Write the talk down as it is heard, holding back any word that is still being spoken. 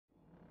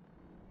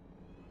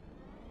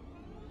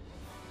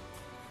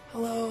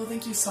Hello,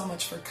 thank you so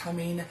much for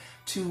coming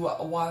to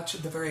watch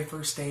the very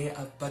first day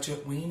of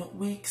Budgetween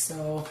week.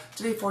 So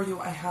today for you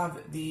I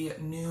have the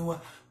new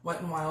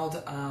Wet n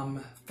Wild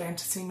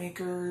Fantasy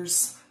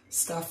Makers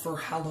stuff for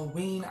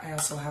Halloween. I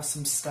also have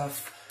some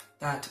stuff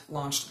that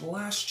launched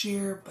last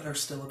year but are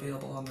still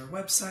available on their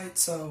website.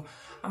 So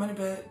I'm going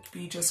to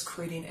be just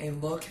creating a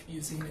look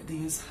using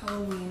these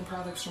Halloween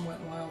products from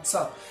Wet n Wild.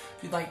 So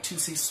if you'd like to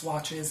see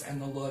swatches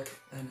and the look,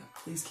 then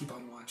please keep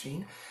on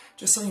watching.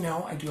 Just so you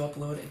know, I do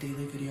upload a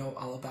daily video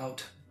all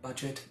about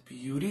budget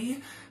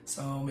beauty,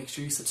 so make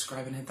sure you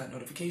subscribe and hit that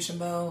notification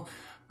bell.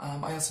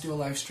 I also do a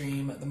live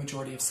stream the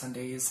majority of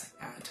Sundays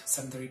at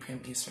 7:30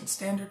 p.m. Eastern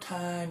Standard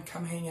Time.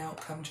 Come hang out,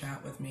 come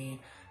chat with me.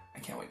 I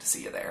can't wait to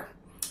see you there.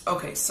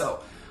 Okay,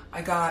 so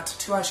I got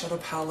 2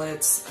 eyeshadow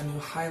palettes, a new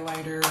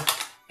highlighter,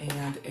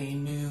 and a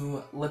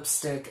new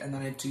lipstick, and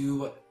then I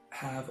do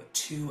have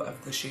 2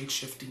 of the shade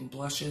shifting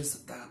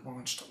blushes that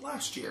launched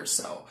last year,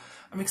 so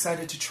I'm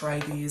excited to try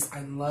these. I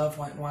love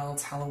Wet n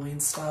Wild's Halloween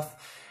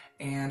stuff,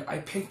 and I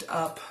picked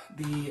up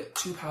the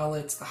 2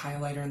 palettes, the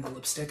highlighter and the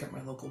lipstick at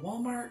my local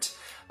Walmart.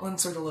 I'll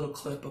insert a little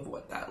clip of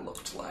what that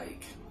looked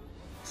like.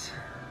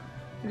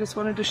 I just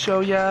wanted to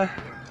show you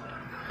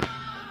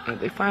that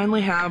they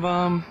finally have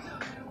them.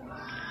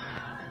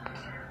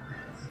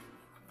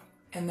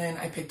 And then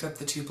I picked up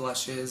the 2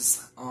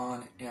 blushes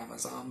on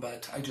Amazon,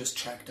 but I just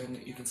checked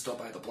and you can still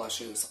buy the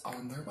blushes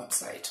on their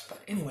website. But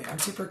anyway, I'm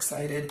super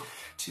excited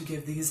to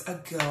give these a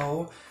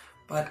go.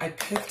 But I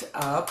picked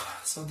up,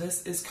 so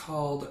this is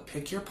called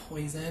Pick Your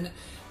Poison.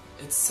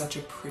 It's such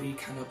a pretty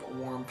kind of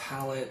warm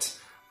palette.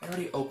 I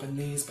already opened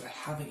these, but I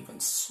haven't even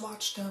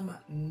swatched them,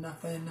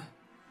 nothing.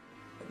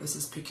 But this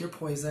is Pick Your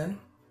Poison.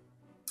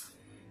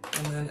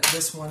 And then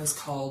this one is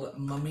called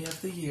Mummy of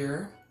the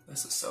Year.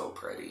 This is so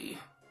pretty.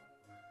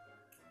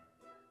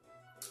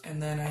 And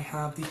then I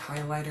have the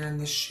highlighter in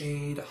the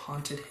shade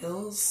Haunted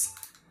Hills.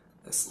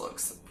 This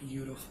looks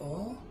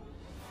beautiful.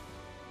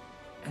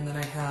 And then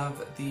I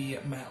have the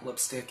matte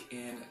lipstick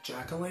in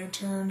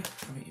Jack-O-Lantern.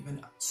 I haven't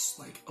even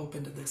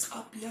opened this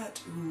up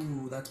yet.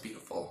 Ooh, that's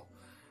beautiful.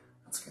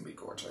 That's gonna be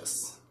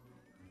gorgeous.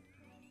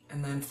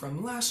 And then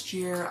from last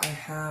year, I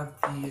have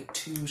the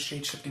 2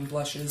 shade shifting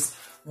blushes.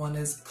 One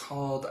is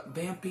called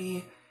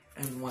Vampy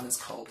and one is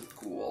called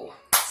Ghoul.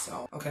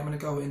 So, okay, I'm going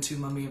to go into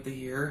Mummy of the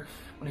Year.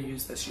 I'm going to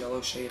use this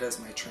yellow shade as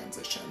my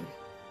transition.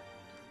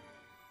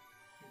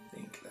 I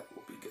think that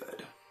will be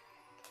good.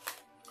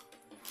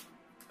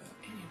 But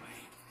anyway.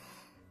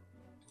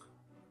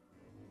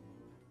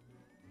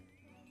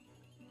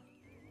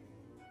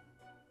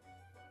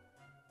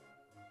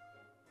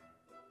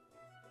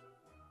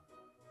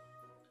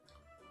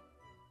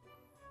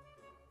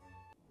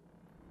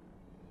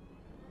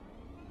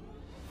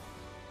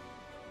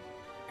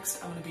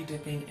 Next, I'm going to be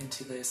dipping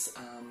into this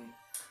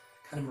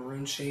kind of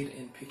maroon shade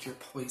in Pick Your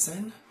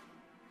Poison.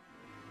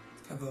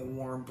 It's kind of a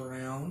warm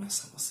brown,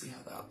 so we'll see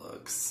how that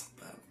looks.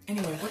 But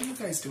anyway, what are you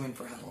guys doing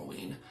for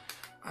Halloween?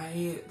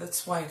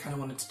 That's why I kind of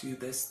wanted to do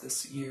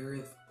this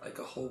year, like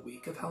a whole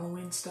week of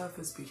Halloween stuff,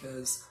 is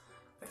because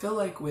I feel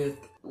like with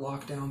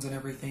lockdowns and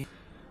everything,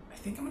 I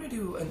think I'm going to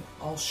do an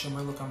all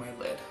shimmer look on my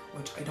lid,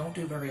 which I don't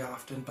do very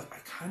often, but I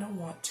kind of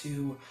want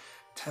to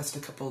test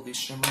a couple of these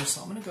shimmers,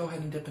 so I'm going to go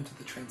ahead and dip into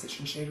the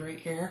transition shade right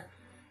here,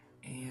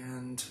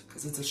 and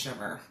because it's a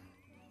shimmer.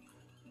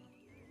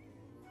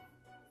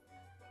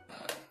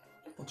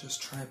 We'll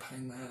just try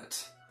putting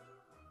that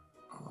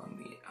on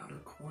the outer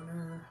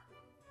corner.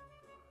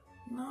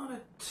 Not a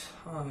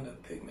ton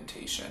of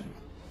pigmentation.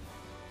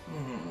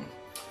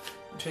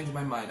 I'm changing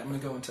my mind. I'm going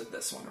to go into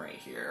this one right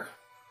here.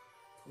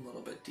 A little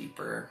bit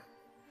deeper.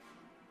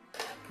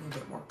 A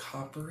little bit more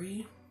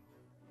coppery.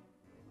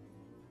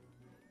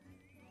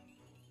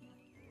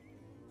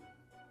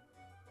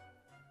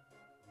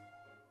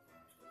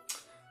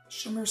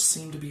 Shimmers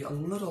seem to be a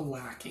little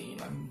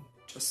lacking. I'm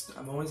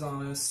always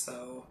honest,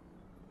 so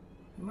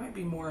it might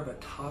be more of a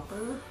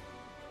topper.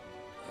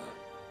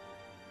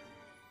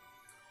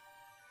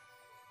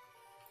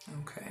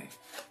 Okay,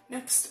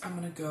 next I'm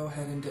going to go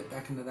ahead and dip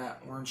back into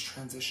that orange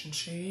transition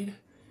shade.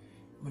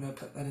 I'm going to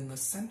put that in the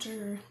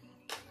center.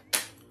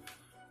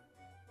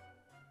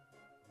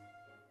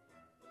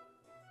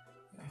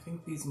 I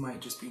think these might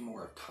just be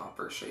more of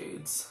topper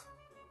shades.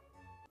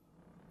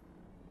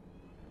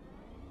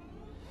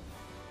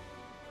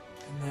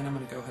 And then I'm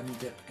going to go ahead and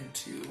dip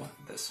into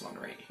this one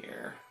right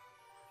here.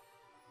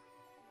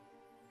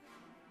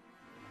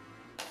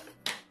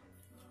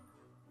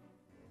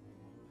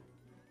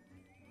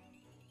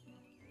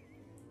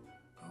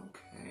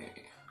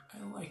 Okay,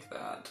 I like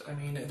that. I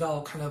mean, it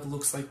all kind of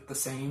looks like the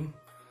same,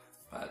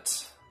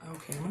 but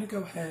okay, I'm going to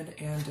go ahead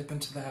and dip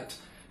into that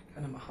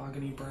kind of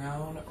mahogany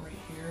brown right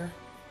here.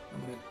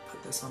 I'm going to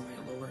put this on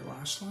my lower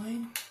lash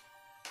line.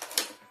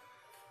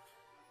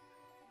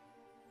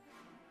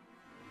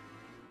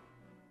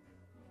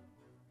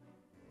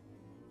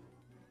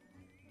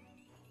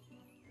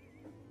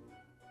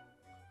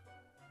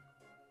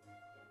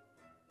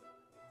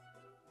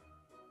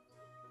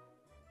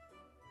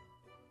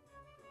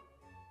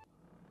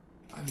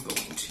 I'm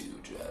going to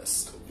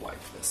just wipe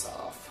this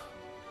off.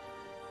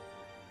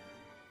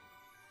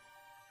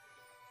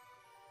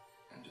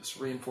 Just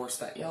reinforce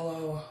that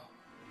yellow.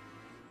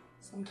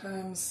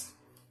 Sometimes,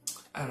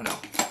 I don't know.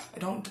 I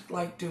don't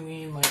like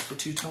doing like the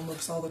two-tone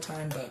looks all the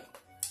time, but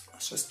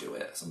let's just do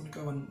it. So I'm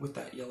gonna go in with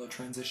that yellow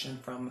transition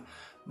from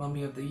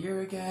Mummy of the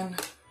Year again.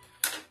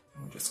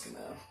 And we're just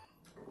gonna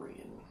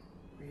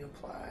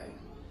reapply.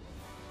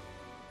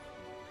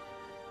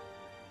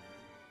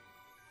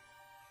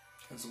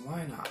 Because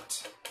why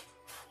not?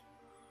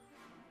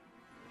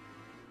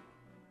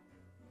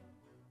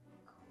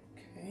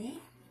 Okay.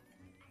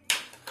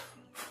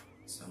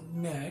 So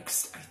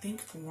next, I think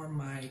for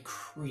my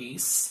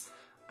crease,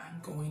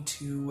 I'm going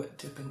to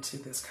dip into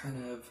this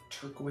kind of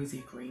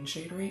turquoisey green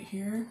shade right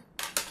here.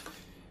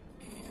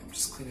 And I'm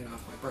just cleaning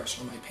off my brush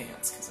on my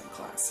pants because I'm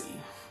classy.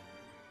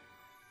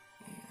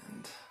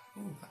 And,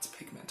 ooh, that's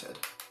pigmented.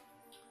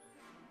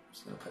 I'm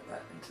just gonna put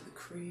that into the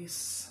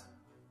crease.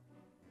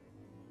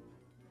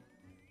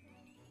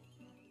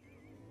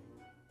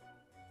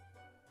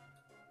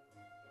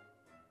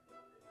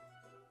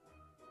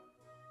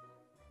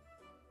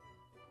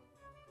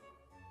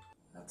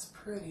 That's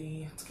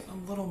pretty. It's getting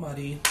a little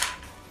muddy.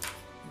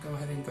 Go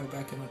ahead and go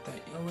back in with that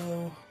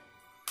yellow.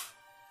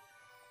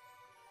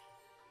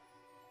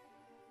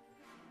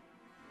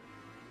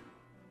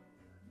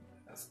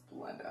 Let's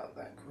blend out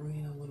that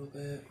green a little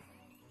bit.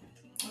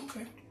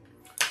 Okay.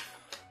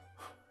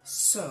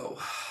 So,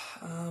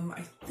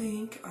 I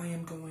think I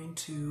am going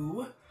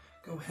to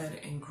go ahead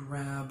and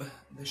grab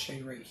the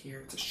shade right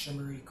here. It's a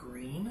shimmery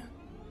green.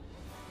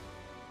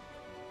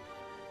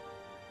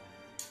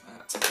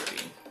 That's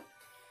pretty.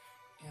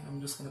 And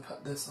I'm just going to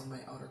put this on my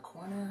outer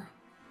corner.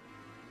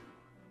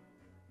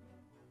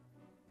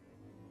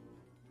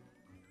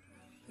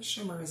 The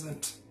shimmer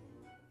isn't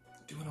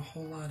doing a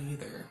whole lot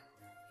either.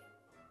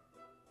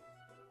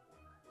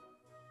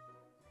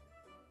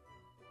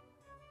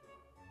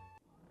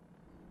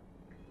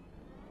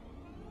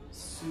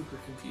 Super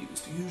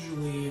confused.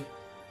 Usually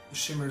the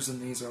shimmers in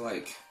these are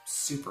like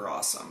super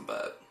awesome,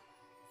 but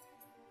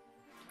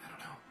I don't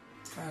know.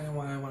 It's kind of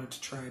why I wanted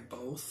to try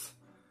both.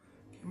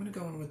 I'm gonna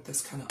go in with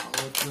this kind of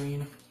olive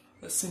green.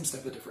 This seems to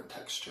have a different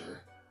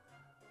texture.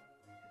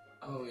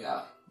 Oh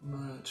yeah,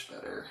 much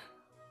better.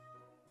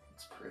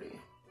 It's pretty.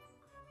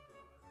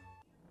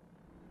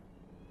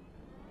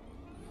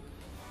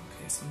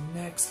 Okay, so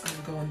next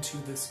I'm going to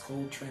this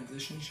gold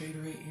transition shade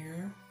right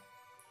here.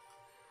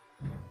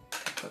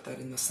 Put that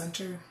in the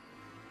center.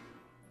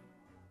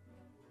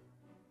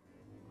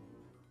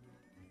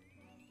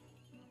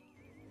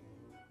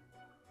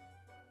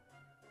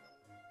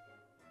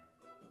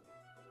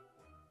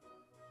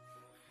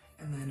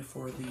 And then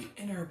for the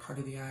inner part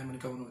of the eye, I'm going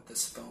to go in with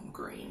this foam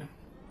green.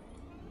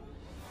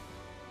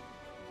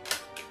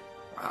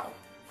 Wow.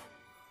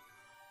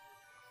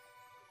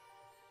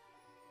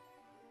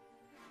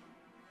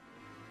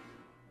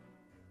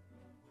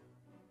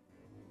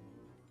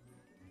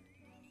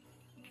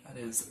 That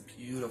is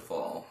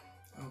beautiful.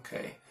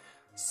 Okay,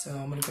 so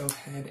I'm going to go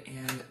ahead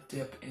and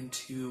dip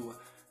into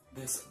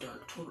this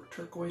dark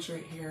turquoise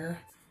right here.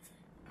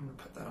 I'm going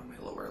to put that on my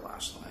lower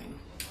lash line.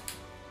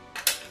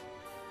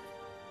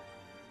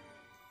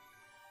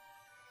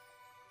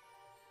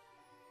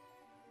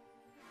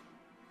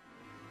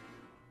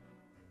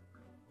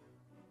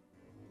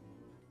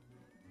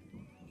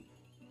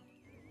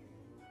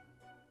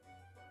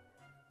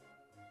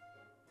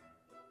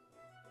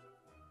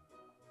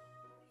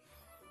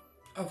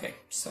 Okay,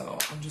 so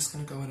I'm just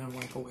going to go in and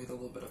wipe away the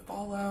little bit of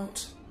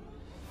fallout.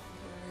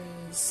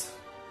 There is.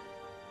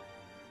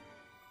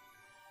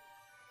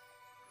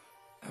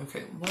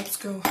 Okay, let's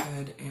go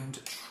ahead and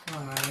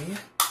try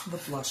the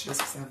blushes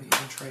because I haven't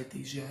even tried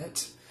these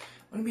yet.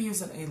 I'm going to be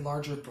using a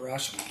larger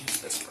brush. I'm going to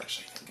use this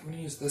brush, I think. I'm going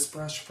to use this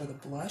brush for the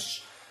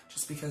blush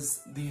just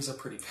because these are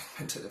pretty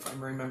pigmented if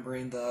I'm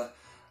remembering the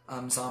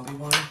zombie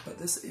one. But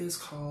this is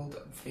called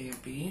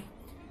Vampy.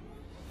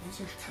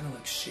 These are kind of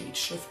like shade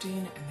shifting,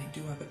 and they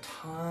do have a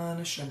ton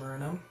of shimmer in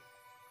them.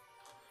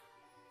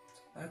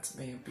 That's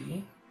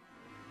Vampy.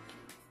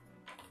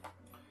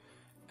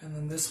 And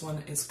then this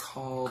one is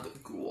called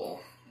Ghoul.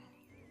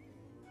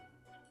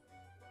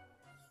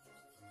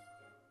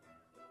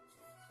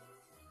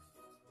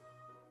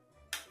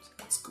 So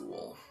that's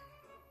Ghoul.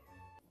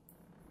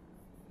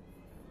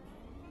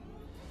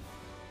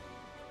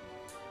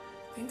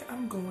 I think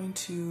I'm going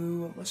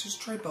to, let's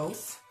just try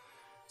both.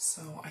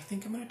 So I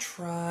think I'm going to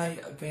try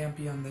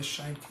Vampy on this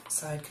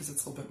side because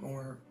it's a little bit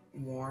more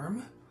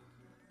warm.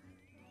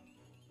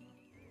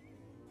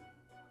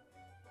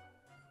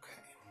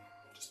 Okay,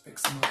 just pick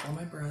some up on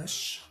my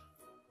brush.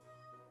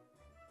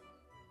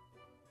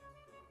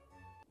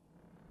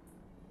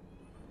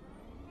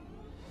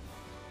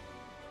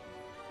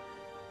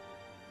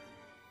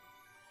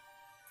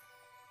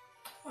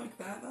 Like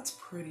that, that's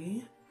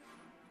pretty.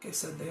 Like I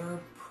said, they are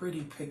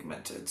pretty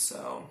pigmented,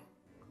 so.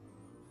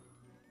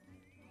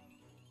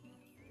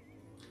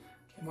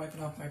 I'm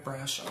wiping off my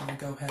brush. I'm going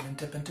to go ahead and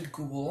dip into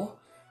Ghoul,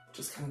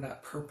 just kind of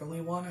that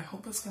purpley one. I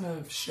hope it's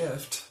going to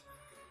shift,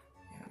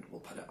 and we'll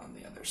put it on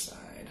the other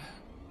side.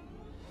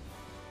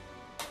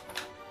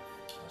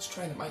 Let's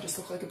try it. It might just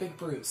look like a big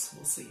bruise.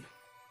 We'll see.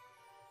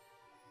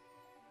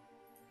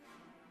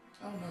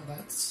 Oh no,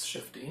 that's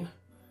shifting.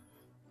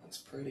 That's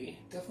pretty.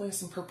 Definitely has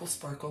some purple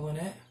sparkle in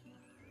it.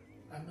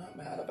 I'm not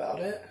mad about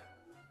it.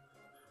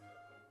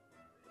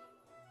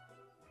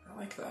 I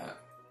like that.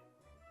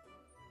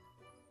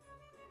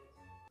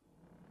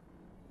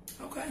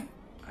 Okay,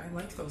 I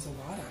like those a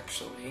lot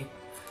actually.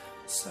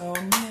 So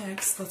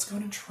next, let's go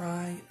and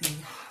try the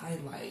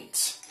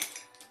highlight.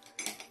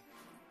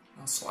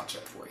 I'll swatch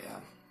it for you.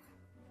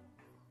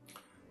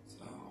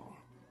 So,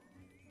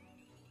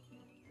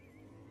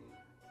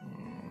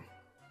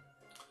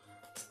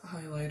 it's the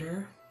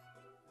highlighter.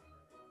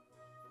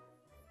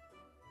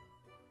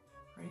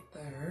 Right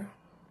there.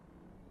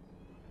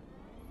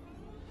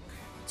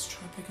 Okay, let's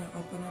try picking it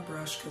up on our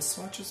brush because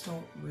swatches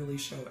don't really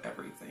show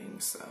everything,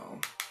 so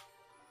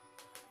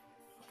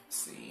let's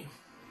see.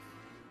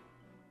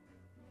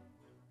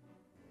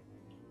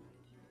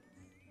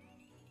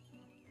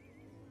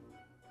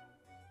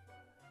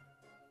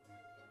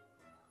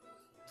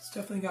 It's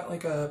definitely got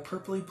like a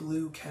purpley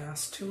blue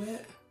cast to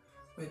it,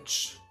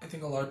 which I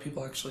think a lot of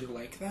people actually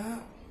like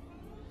that.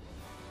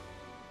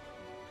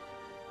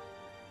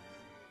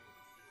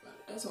 But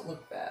it doesn't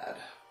look bad.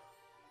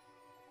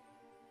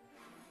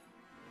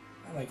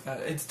 I like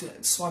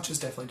that. Swatches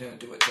definitely didn't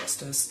do it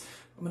justice.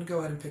 I'm going to go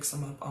ahead and pick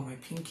some up on my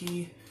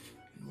pinky,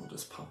 and we'll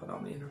just pop it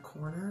on the inner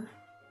corner.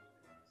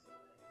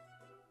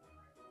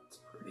 It's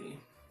pretty.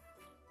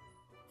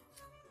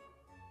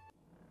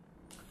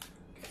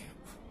 Okay,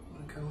 I'm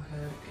going to go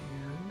ahead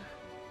and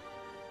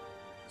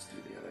let's do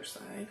the other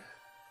side.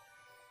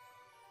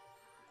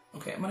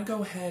 Okay, I'm going to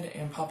go ahead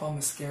and pop on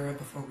mascara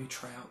before we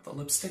try out the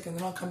lipstick, and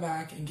then I'll come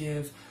back and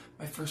give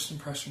my first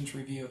impressions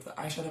review of the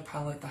eyeshadow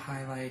palette, the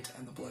highlight,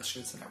 and the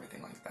blushes and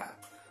everything like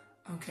that.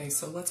 Okay,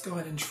 so let's go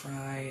ahead and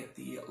try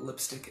the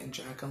lipstick in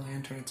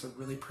Jack-O-Lantern. It's a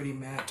really pretty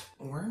matte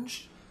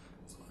orange.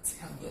 So let's see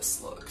how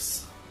this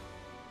looks.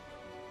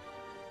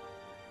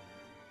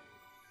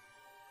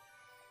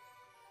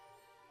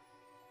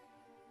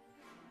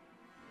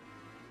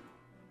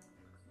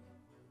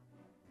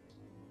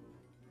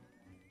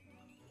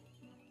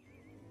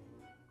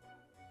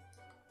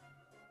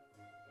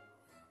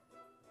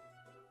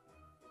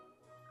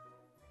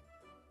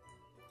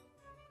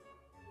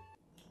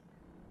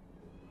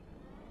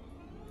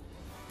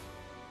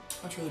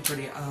 That's really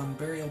pretty.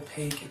 Very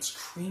opaque. It's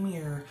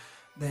creamier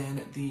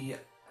than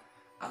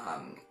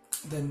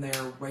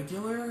their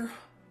regular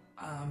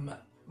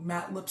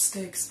matte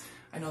lipsticks.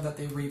 I know that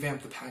they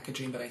revamped the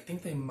packaging, but I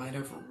think they might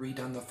have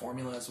redone the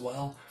formula as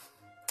well.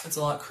 It's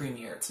a lot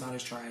creamier. It's not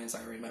as dry as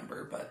I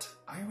remember, but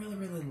I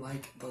really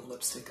like the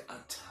lipstick a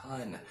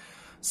ton.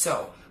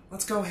 So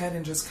let's go ahead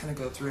and just kind of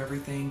go through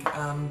everything.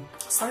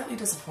 Slightly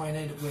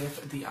disappointed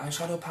with the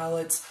eyeshadow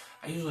palettes.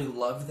 I usually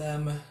love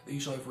them. They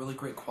usually have really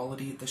great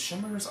quality. The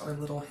shimmers are a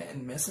little hit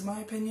and miss in my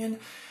opinion.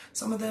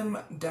 Some of them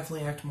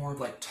definitely act more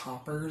like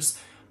toppers.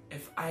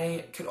 If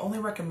I could only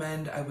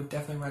recommend, I would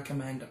definitely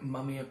recommend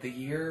Mummy of the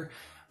Year.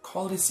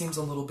 Quality seems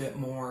a little bit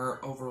more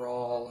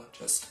overall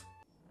just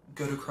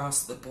good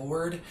across the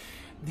board.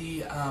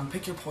 The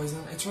Pick Your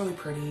Poison, it's really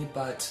pretty,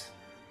 but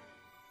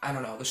I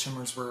don't know, the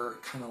shimmers were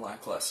kind of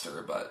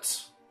lackluster,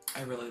 but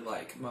I really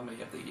like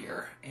Mummy of the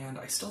Year, and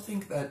I still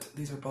think that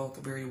these are both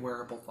very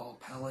wearable fall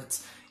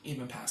palettes,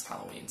 even past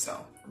Halloween, so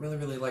I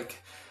really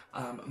like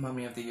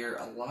Mummy of the Year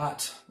a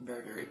lot.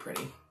 Very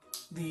pretty.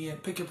 The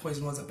Pick Your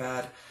Poison wasn't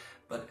bad,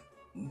 but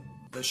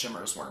the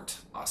shimmers weren't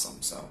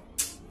awesome, so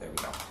there we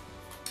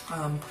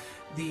go.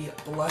 The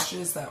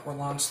blushes that were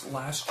launched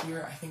last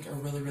year I think are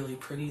really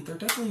pretty. They're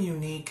definitely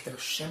unique, they're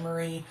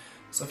shimmery,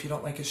 so if you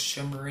don't like a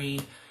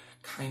shimmery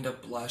kind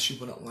of blush, you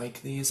wouldn't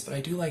like these, but I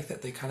do like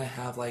that they kind of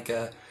have like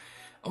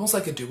almost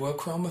like a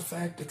duochrome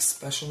effect,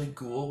 especially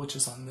Ghoul, which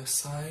is on this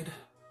side.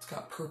 It's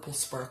got purple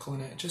sparkle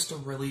in it, just a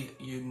really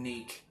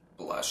unique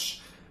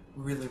blush.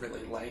 Really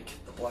like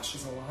the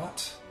blushes a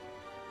lot.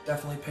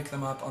 Definitely pick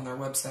them up on their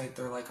website.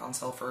 They're like on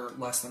sale for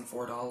less than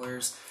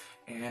 $4,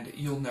 and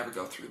you'll never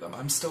go through them.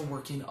 I'm still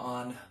working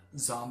on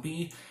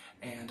Zombie,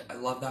 and I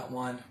love that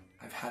one.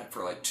 I've had it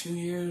for like 2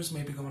 years,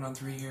 maybe going on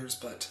 3 years,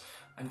 but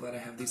I'm glad I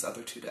have these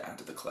other two to add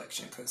to the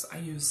collection because I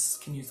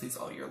can use these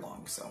all year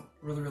long, so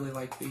really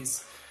like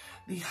these.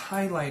 The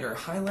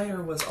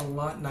highlighter was a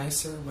lot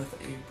nicer with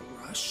a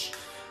brush.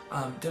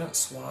 Didn't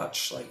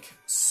swatch like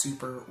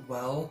super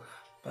well,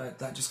 but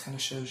that just kind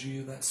of shows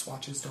you that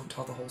swatches don't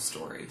tell the whole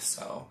story.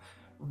 So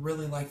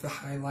really like the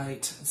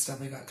highlight. It's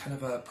definitely got kind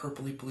of a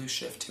purpley blue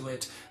shift to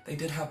it. They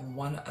did have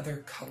one other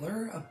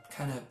color, a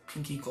kind of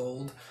pinky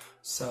gold,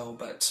 so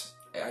but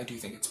I do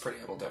think it's pretty.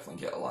 I will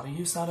definitely get a lot of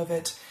use out of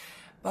it.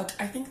 But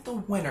I think the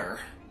winner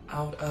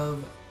out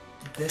of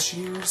this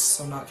year's,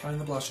 so not counting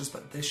the blushes,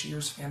 but this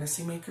year's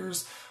Fantasy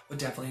Makers would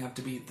definitely have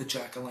to be the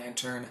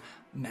Jack-O-Lantern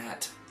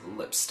matte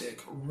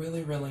lipstick.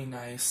 Really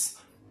nice,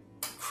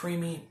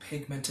 creamy,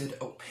 pigmented,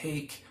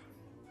 opaque.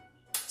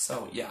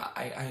 So yeah,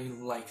 I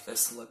like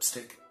this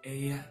lipstick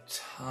a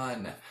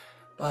ton.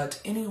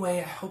 But anyway,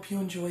 I hope you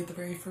enjoyed the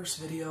very first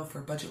video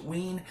for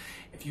Budgetween.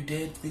 If you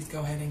did, please go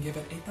ahead and give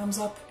it a thumbs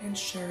up and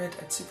share it.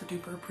 I'd super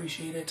duper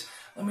appreciate it.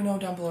 Let me know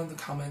down below in the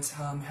comments,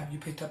 have you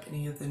picked up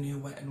any of the new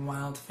Wet n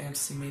Wild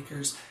Fantasy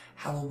Makers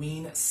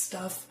Halloween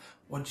stuff?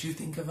 What did you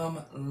think of them?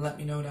 Let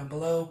me know down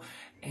below.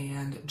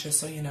 And just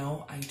so you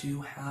know, I do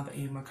have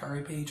a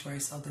Mercari page where I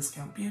sell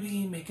discount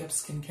beauty, makeup,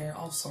 skincare,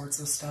 all sorts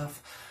of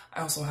stuff.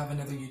 I also have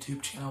another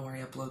YouTube channel where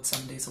I upload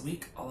 7 days a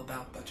week, all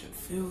about budget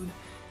food.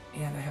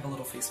 And I have a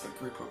little Facebook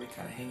group where we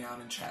kind of hang out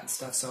and chat and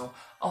stuff. So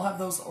I'll have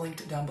those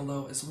linked down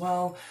below as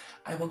well.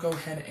 I will go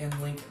ahead and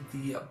link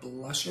the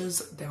blushes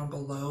down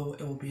below.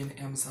 It will be an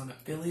Amazon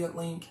affiliate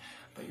link,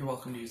 but you're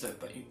welcome to use it,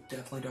 but you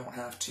definitely don't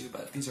have to.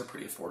 But these are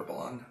pretty affordable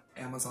on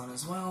Amazon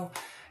as well.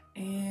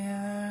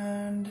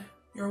 And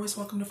you're always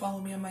welcome to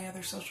follow me on my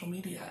other social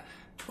media.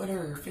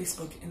 Twitter,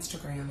 Facebook,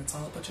 Instagram, it's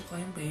all at Budget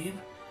Glam Babe.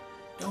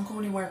 Don't go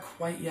anywhere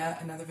quite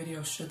yet. Another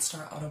video should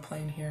start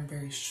autoplaying here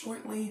very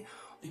shortly.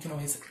 You can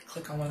always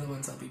click on one of the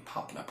ones that'll be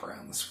popping up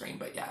around the screen.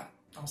 But yeah,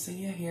 I'll see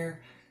you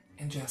here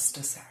in just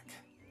a sec.